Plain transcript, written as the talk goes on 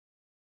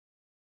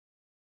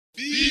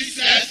Peace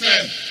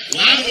FM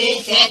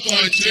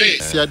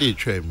 104.3. See, I did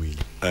try me.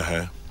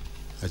 I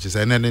just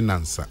said, any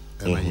answer.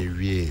 And I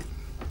hear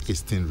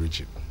Eastern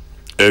region.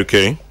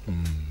 Okay.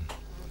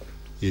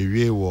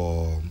 Area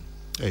was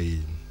a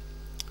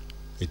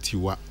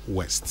Tiwa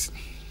West.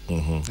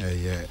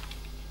 Yeah.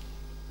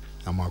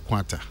 I'm a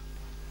Quanta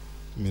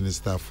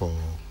Minister for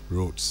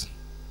Roads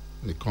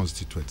in the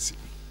constituency.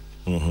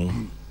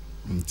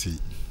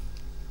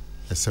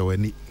 So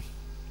any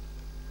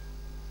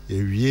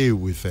area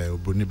with a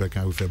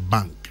Bonibaka with a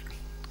bank.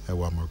 I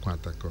want my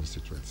Quanta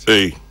constituency.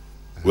 Hey,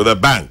 with a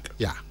bank.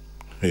 Yeah.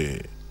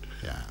 Hey.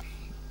 Yeah.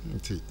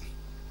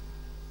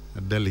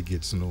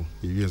 Delegates no.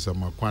 You use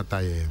my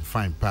Quanta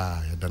fine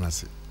pa.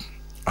 Danasi.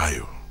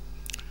 Ayo.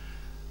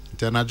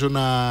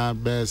 International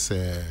best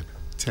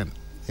 10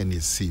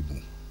 NEC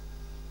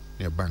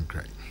near bank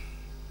right.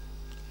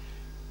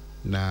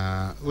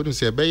 Now, wouldn't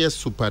say a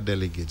super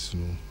delegates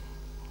no.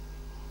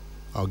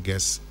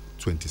 August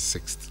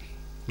 26th.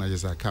 Now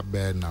just a cap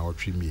bear now or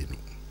 3 million.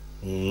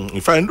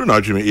 If I do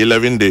not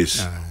 11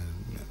 days.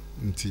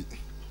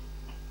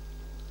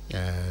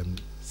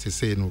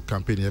 Say no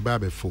campaign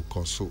about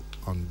focus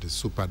on the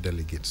super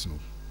delegates no.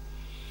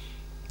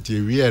 The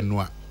real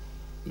no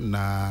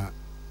na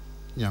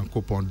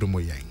Yankopon domo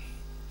yang.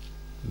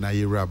 Na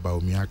yera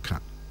Bawumia ka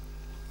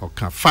or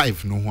can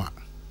 5 no one.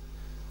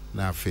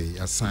 Na fe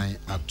assign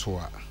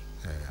atoa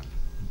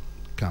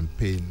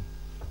campaign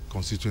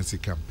constituency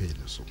campaign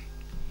so.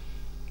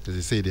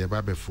 They say they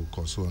about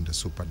focus on the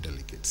super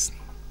delegates.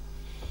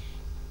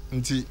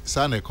 Nti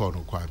sana call no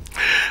kwa.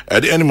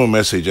 At the animal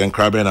message and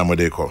crab and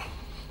amodeko.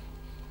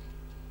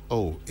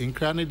 Oh, in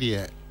crane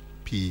the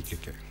P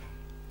keke.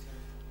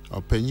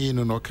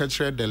 Opinion no catch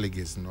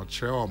delegates no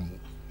chere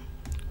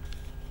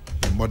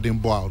modern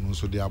boy no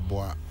so they are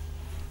boy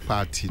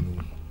party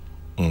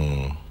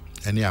no.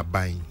 Any are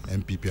buying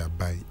MPP are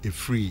buying a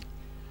free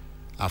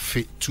a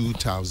fit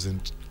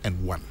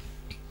 2001.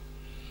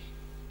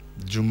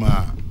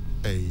 Juma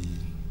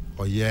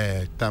or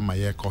yeah time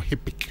I call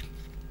HIPIC.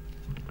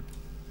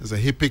 There's a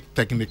HIPIC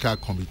technical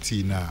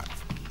committee na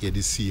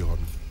see on.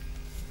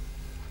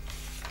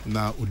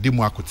 Now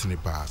udimu akutini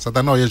pa.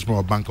 Satana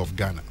oyejmo Bank of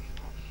Ghana.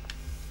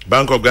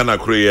 Bank of Ghana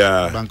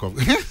Korea. Bank of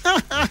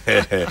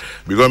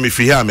because if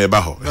you hear me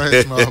baho.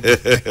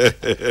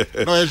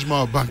 No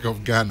ejmo Bank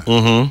of Ghana.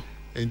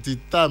 Enti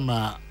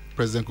time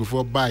President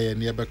Kufuor buy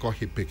and you call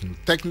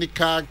HIPIC.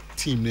 Technical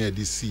team near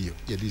this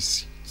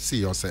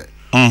see or say.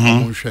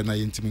 I'm sure na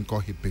yintimi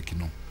call HIPIC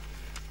no.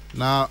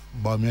 Na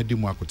Bawumia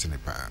dimu akutini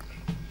pa.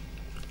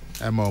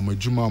 Ema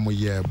omejuma omo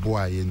ye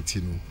boy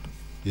yentinu.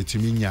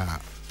 Yetimi nya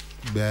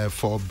be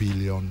 $4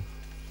 billion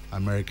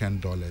American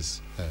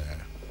dollars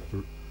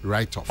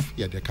write-off.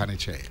 Yeah, they can't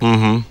share.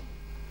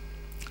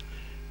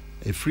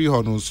 A free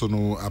honor so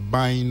no a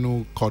buying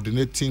no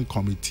coordinating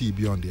committee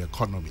beyond the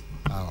economy.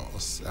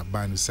 A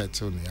buying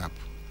settle the up.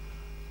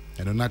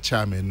 And on that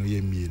chairman no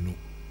ye me no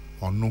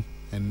or no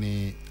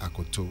any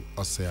akoto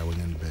or say I will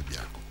baby.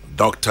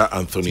 Dr.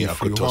 Anthony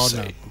Akoto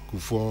say.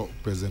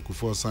 President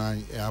Kufuor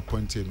sign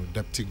appointed no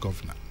deputy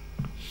governor.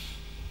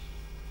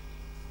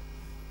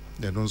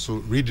 Then also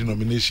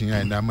redenomination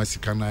and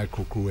Amasikana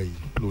Kokoway,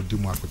 no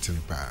Dimwakotin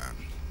pa.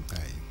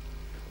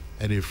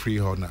 And a free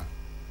honor,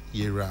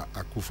 Yera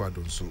Akufa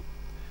Donso,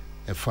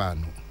 a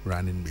fan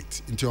running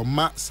mate. Into your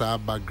matsa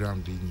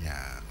background in ya.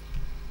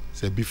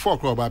 Say before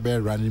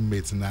Krobabe running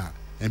mate now,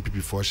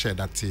 MPP for share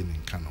that thing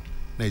in Kano.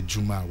 Na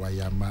Juma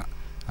Wayama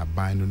a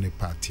bind on a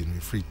party in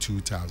free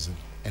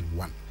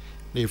 2001.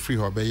 They free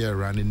Hobeya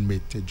running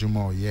mate,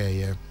 Juma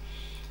yeah,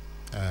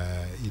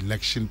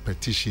 election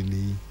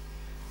petitioning.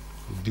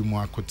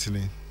 Dimu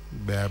akotini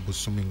be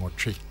busumi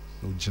ngotwe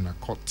no gina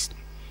court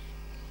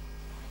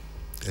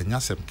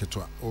enyasem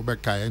ketwa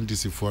obeka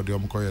NDC for the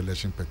omko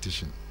election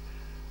petition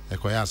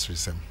ekoya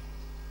asresem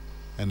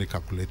and the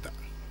calculator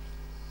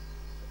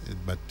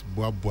but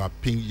boa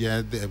ping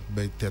yeah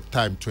the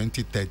time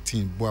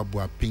 2013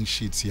 boa ping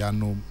sheets ya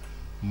no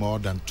more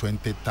than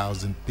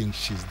 20,000 ping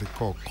sheets they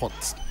call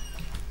court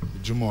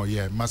jumo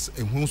yeah mas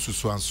ehun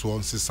susu anso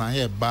nsesan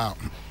ye ba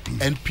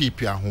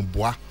NPP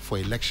ahomboa for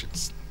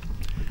elections.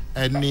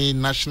 Any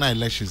national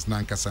elections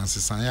Nankasa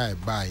Sisanya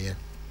buy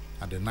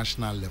at the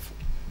national level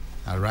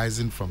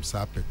arising from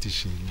sa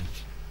petition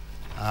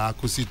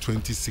Akusi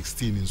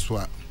 2016 in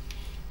Swa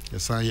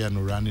Yesanya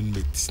no running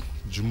mate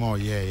Jumo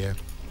yeah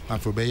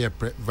and for be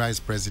vice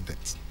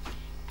president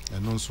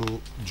and also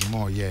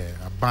Jumo yeah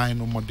a buy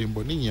no more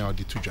dembo ni ya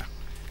di tuja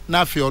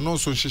na fi ono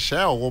so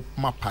hyehyɛ or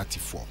ma party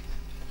for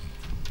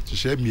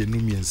hyehyɛ mienu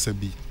miensa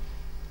bi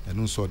and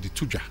also di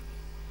tuja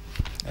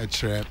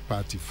a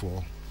party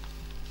for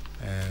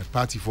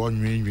party for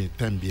nwenwe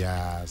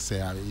tambia say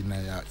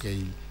ina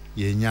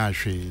ye nya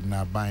hwe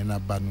na ban na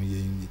ba no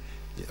ye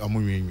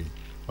omunwenwe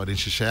or the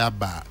hyehyɛ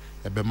aba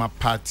ebema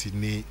party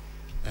ni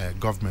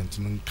government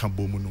no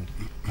kambomu no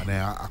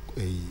ana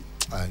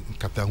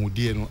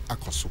nkatahudie no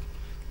akoso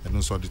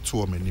eno so the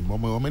two many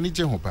many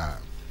je ho pa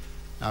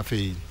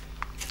afi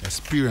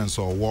experience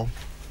or war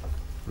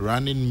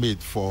running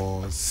mate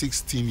for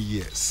 16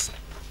 years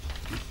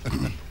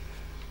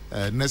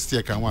next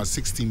year can want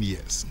 16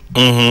 years.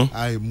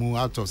 I move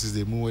out of 6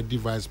 they move the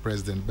vice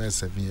president by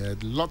 7 years.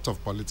 A lot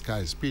of political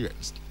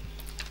experience.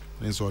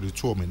 And so the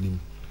two men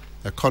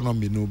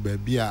economy no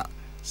baby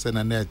send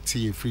a net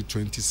free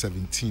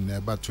 2017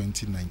 about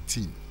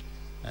 2019.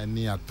 And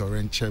near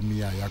torrential me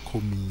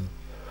Akomea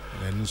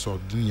and so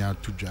dunya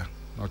tuja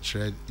not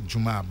share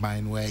Juma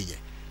buying where ye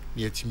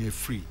near me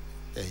free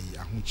a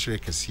hunchre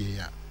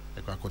casia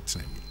a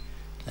quacotemi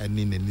and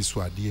in the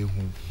Niswa dear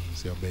whom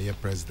say obey a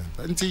president.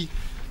 Auntie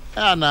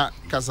Anna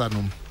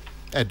Casanum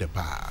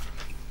Edepa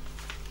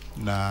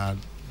na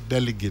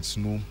delegates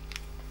no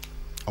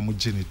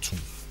homogenitum.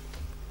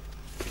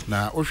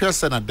 Na Osha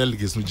Sana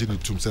delegates no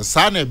genitum says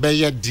Sane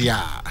Beya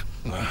dia.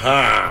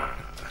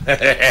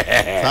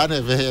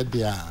 Sane Beya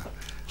dia.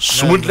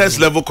 Smoothness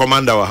level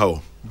commander wa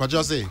how? But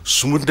just say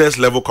smoothness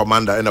level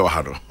commander in our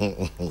hado.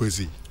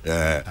 Kwesi.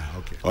 Yeah.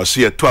 Okay. Or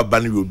see a 2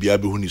 bani will be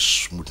able to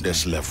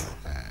smoothness level.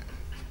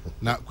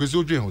 Now Kwesi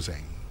Odwe who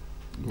saying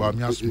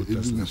Bawumia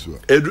smoothness.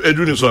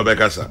 Edu ni so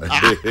bekasa.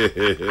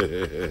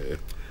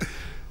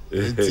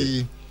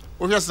 Enti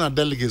Osha Sana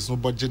delegates no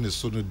budget is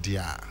so no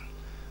dia.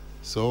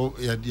 So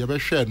you be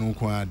share no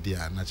kwa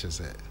dia na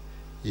chese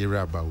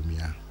area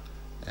Bawumia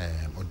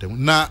odem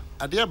na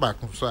ade ba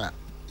ko so a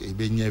e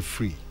be nya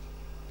free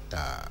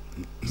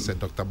said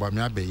Dr.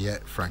 Bawumia be ye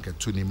Frank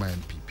Tunima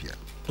NPP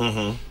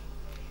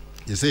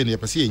you say ne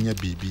pese nya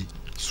bibi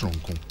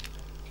sronko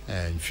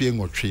fie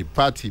ngotwe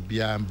party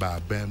bia mba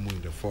ban mu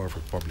in the 4th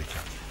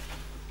Republican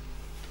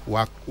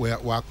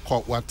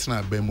wa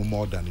tena ban mu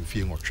more than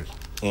fie ngotwe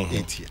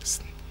 8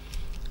 years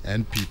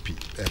NPP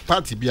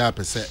party bia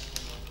pese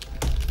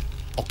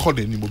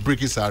according to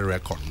break our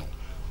record no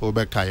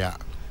Obekaya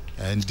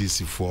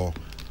NDC for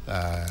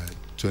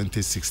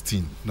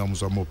 2016 no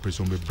mo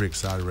person be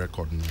breaks our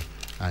record no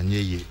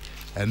anyeye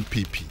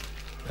NPP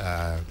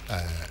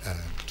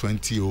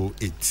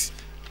 2008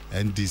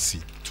 NDC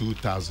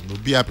 2000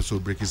 obi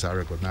episode breaks our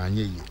record na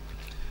anyeye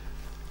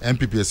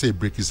NPP say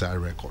breaks our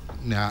record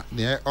na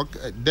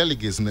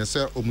delegates na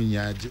say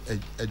omunya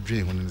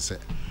adwen ho ne say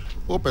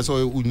o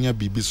person unya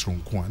bibi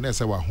sronko na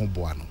say wa ho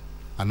boa no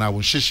ana wo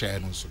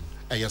hyehyɛ no so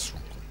yes,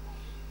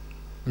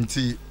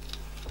 nti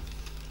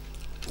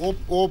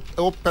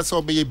o pesa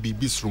obeye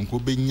bibi sronko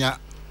benya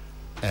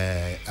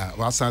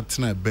wasa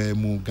tena ba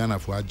mu Ghana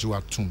fo agye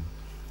atum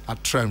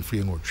atran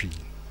free ngotwi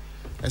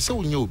ese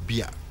wonya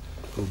obi a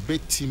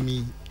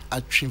obetimi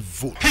atwe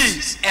vote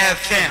Peace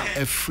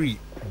FM a free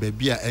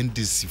baby a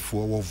NDC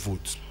for wo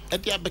vote e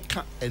dia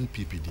beka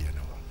NPP dia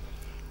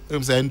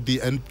no say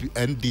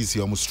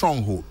NDC almost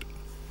stronghold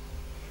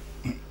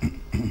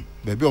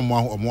baby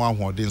omo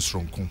ahoden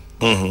stronko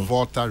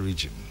Volta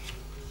region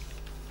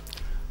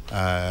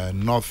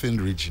northern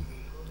region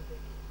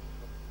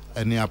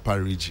any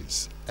upper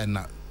regions and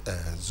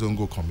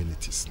Zongo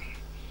communities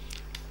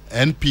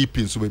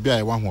NPP so baby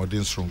I want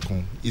ahoden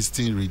stronko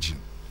eastern region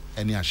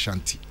any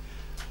Ashanti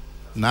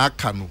na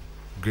Kano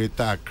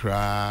Greater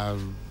Accra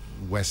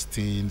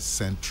Western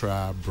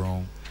Central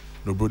Brown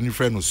no broni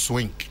friend no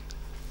swing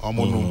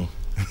omo no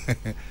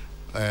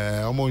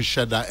omo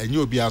shada and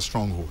you be a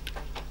stronghold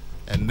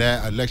and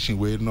their election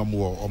way no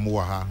more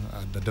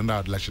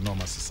the election no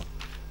mass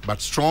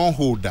but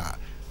stronghold that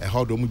a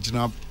how do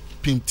mujina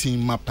painting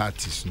my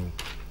parties no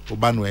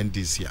Obano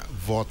NDC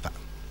Volta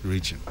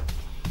region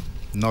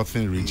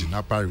northern region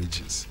upper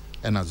regions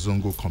and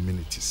Zongo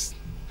communities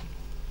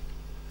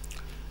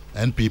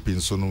NPP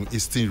in Sono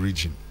eastern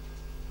region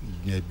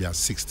maybe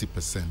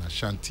 60%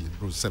 Ashanti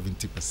bro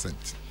 70%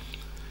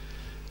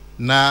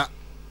 na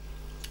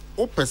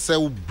o pese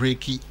wo break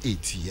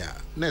 8 year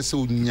na se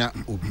onya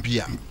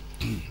obia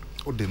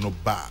o de no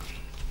ba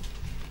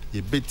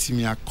ye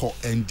betimi akọ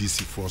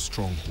NDC for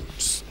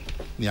strongholds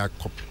ni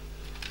akọ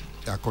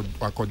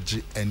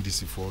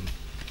NDC for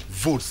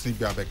votes ni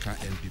bia beka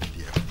NPP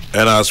there.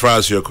 And as far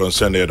as you're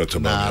concerned there, Dr.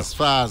 Bawumia, as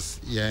far as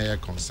you're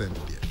concerned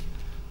there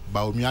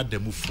Bawumia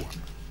demufo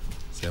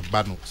se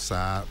bano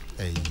sa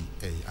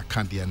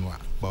akande no a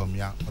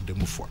Bawumia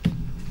odemufo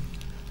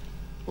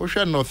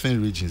Osha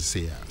northern region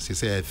say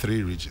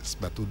 3 regions,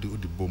 but the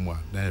Bomwa,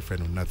 then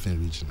friend of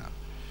nothing regional.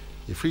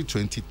 A free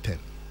 2010,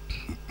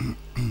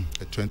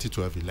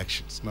 2012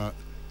 elections, now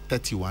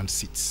 31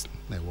 seats.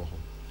 Now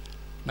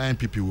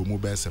NPP will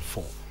move as a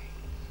 4,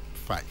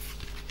 5,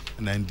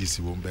 and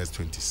NDC will move as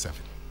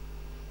 27.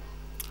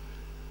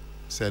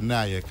 So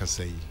now I can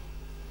say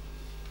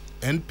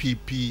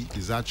NPP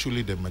is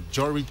actually the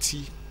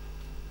majority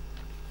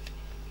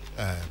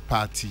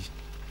party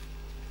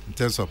in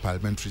terms of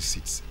parliamentary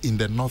seats in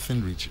the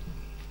northern region.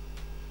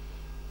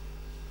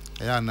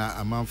 Yeah,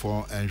 na amount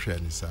for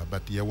Anshanisa,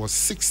 but there was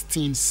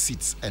 16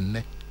 seats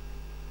and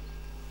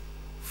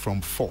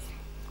from 4.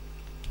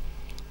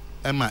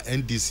 Emma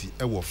NDC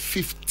there were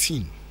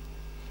 15.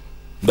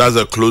 That's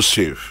a close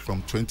shave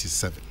from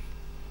 27.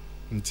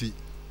 Nti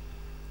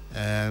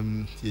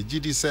ye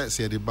GD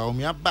said the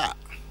Bawumia ba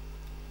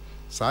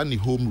sa ni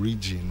home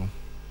region no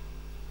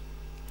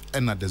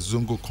and at the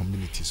Zongo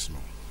communities no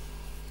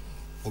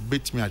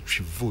obet me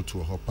atwi vote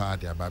wo hopa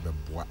de ababa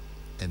boa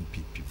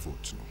NPP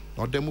vote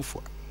no dem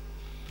for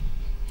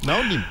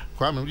Now,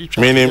 Kwame, we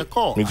try to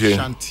call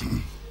Ashanti.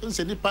 And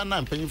say, Nipa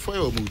na penny for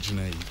your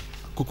mujina,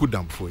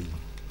 Kukudam for you.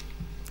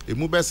 A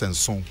mubes and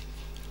song,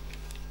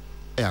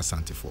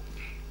 Ashanti for.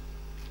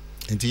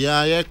 And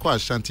the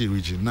Ashanti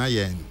region, na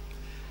yen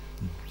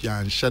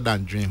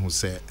Shadan Drain who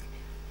said,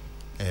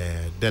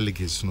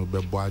 delegates no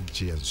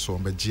beboaji and so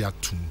on,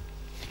 Bejiatum,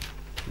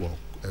 well,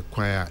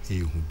 acquire a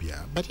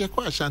hubia. But the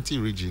Ashanti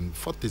region,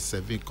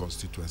 47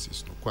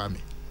 constituencies, no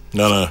Kwame.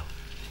 No.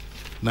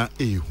 Na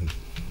ehu.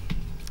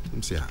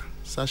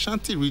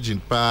 Ashanti region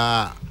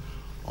pa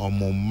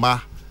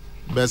omoma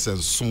besen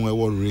sun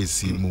ewo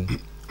race mu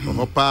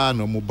opa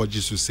no mo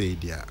boji su say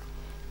dia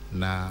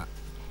na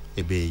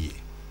ebeye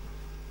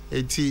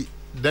eti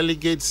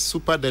delegates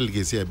super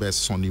delegates here be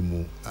soni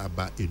mu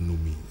aba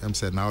enumi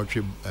say na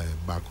otwe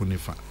ba ko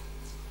nifa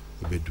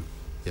ebedu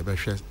ye be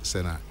hwe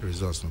say na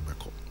results no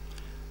beko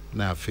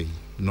na afei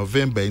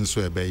November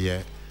inso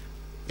ebeye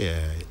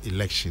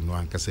election no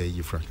anka say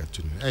yi franka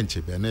tunu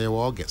enche be na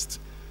August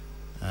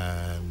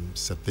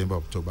September,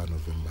 October,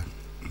 November.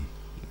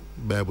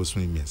 Bible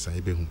swim yes,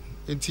 I be home.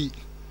 Enti,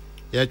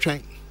 you're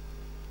trying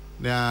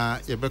now,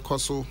 you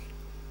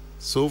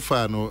so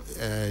far no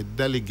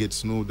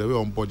delegates know the way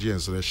on board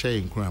and so the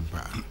sharing grandpa.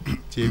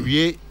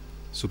 TV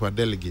super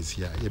delegates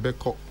here, you be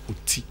called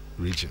Uti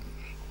region.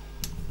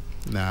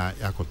 Na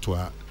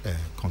yakotoa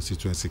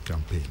constituency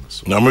campaign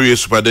so. Na me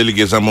super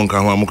delegates among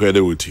kan ho amukọ de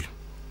Uti.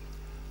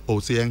 O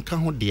se enka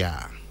ho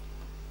dia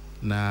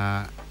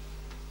na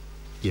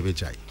ye be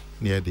jai.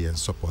 Near the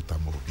supporter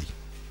mobi.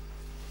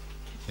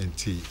 And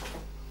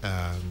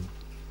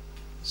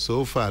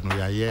so far no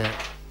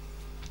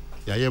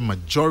ya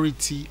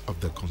majority of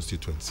the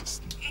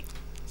constituencies.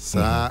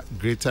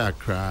 Greater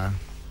Accra,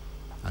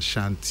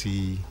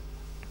 Ashanti,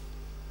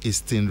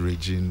 Eastern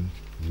region,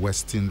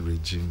 Western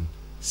region,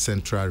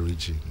 Central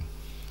region.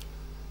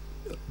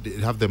 They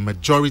have the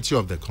majority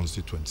of the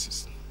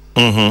constituencies.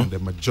 And the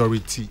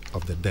majority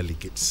of the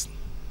delegates.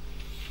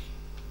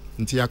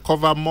 Until I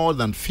cover more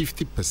than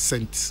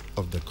 50%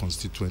 of the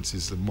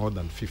constituencies, more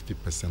than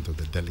 50% of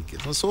the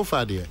delegates. And so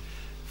far, there,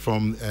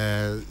 from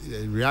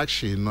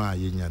reaction, no,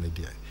 you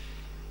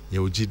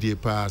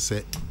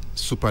say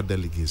super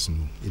delegates,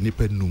 no,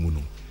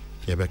 independent,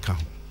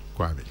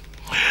 Kwabe.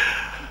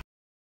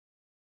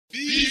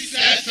 Peace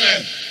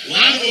FM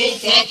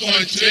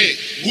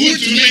 104.3. Good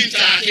to meet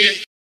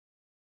you.